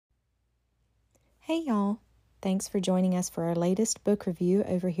Hey y'all, thanks for joining us for our latest book review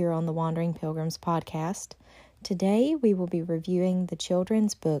over here on the Wandering Pilgrims podcast. Today we will be reviewing the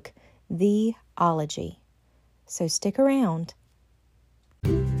children's book, The Ology. So stick around.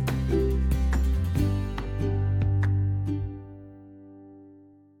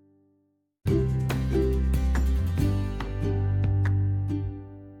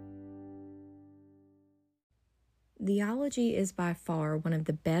 The Ology is by far one of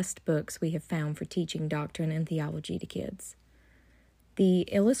the best books we have found for teaching doctrine and theology to kids. The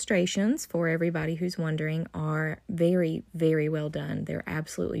illustrations, for everybody who's wondering, are very, very well done. They're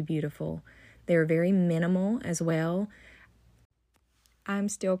absolutely beautiful. They're very minimal as well. I'm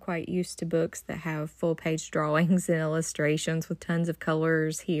still quite used to books that have full-page drawings and illustrations with tons of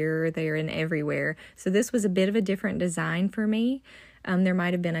colors here, there, and everywhere. So this was a bit of a different design for me. There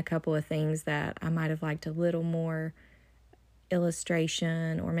might have been a couple of things that I might have liked a little more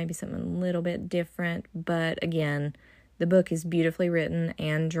illustration or maybe something a little bit different. But again, the book is beautifully written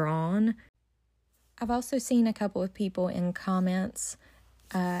and drawn. I've also seen a couple of people in comments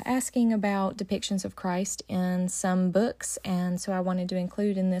asking about depictions of Christ in some books. And so I wanted to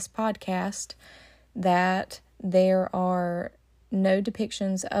include in this podcast that there are no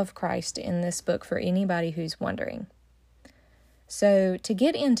depictions of Christ in this book for anybody who's wondering. So to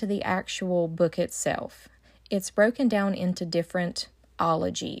get into the actual book itself, it's broken down into different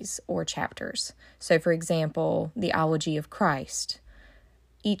ologies or chapters. So for example, the Ology of Christ.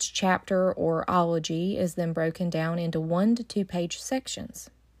 Each chapter or ology is then broken down into 1 to 2 page sections.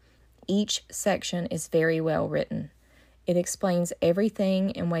 Each section is very well written. It explains everything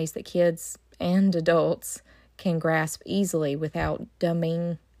in ways that kids and adults can grasp easily without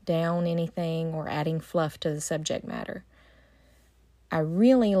dumbing down anything or adding fluff to the subject matter. I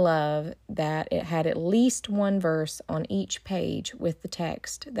really love that it had at least one verse on each page with the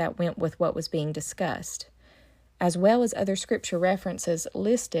text that went with what was being discussed, as well as other scripture references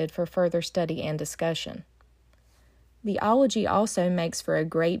listed for further study and discussion. The Ology also makes for a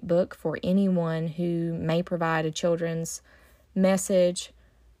great book for anyone who may provide a children's message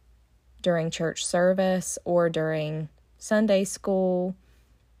during church service or during Sunday school.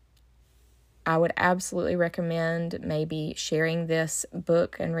 I would absolutely recommend maybe sharing this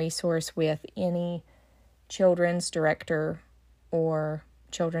book and resource with any children's director or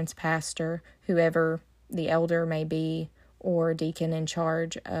children's pastor, whoever the elder may be, or deacon in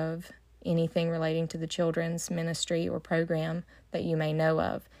charge of anything relating to the children's ministry or program that you may know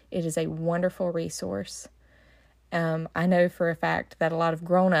of. It is a wonderful resource. I know for a fact that a lot of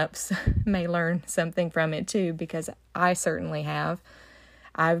grown-ups may learn something from it too, because I certainly have.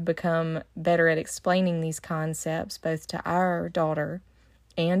 I've become better at explaining these concepts both to our daughter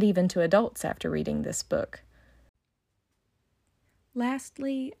and even to adults after reading this book.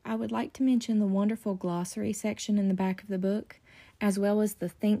 Lastly, I would like to mention the wonderful glossary section in the back of the book, as well as the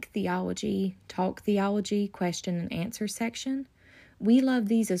Think Theology, Talk Theology, Question and Answer section. We love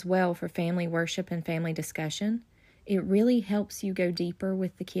these as well for family worship and family discussion. It really helps you go deeper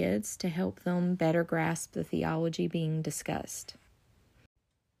with the kids to help them better grasp the theology being discussed.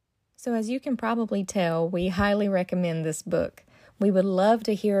 So as you can probably tell, we highly recommend this book. We would love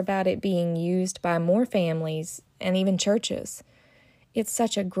to hear about it being used by more families and even churches. It's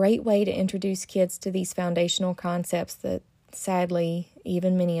such a great way to introduce kids to these foundational concepts that, sadly,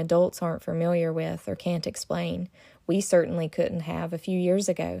 even many adults aren't familiar with or can't explain. We certainly couldn't have a few years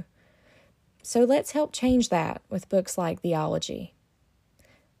ago. So let's help change that with books like The Ology.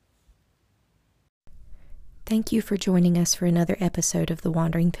 Thank you for joining us for another episode of the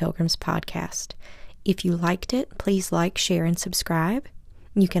Wandering Pilgrims podcast. If you liked it, please like, share, and subscribe.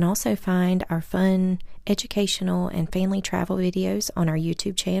 You can also find our fun, educational, and family travel videos on our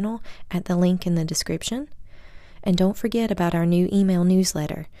YouTube channel at the link in the description. And don't forget about our new email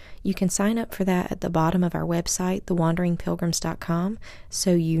newsletter. You can sign up for that at the bottom of our website, thewanderingpilgrims.com,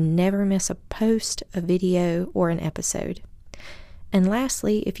 so you never miss a post, a video, or an episode. And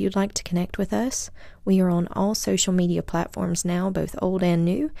lastly, if you'd like to connect with us, we are on all social media platforms now, both old and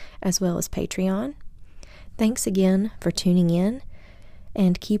new, as well as Patreon. Thanks again for tuning in,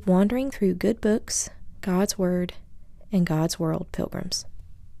 and keep wandering through good books, God's Word, and God's world, pilgrims.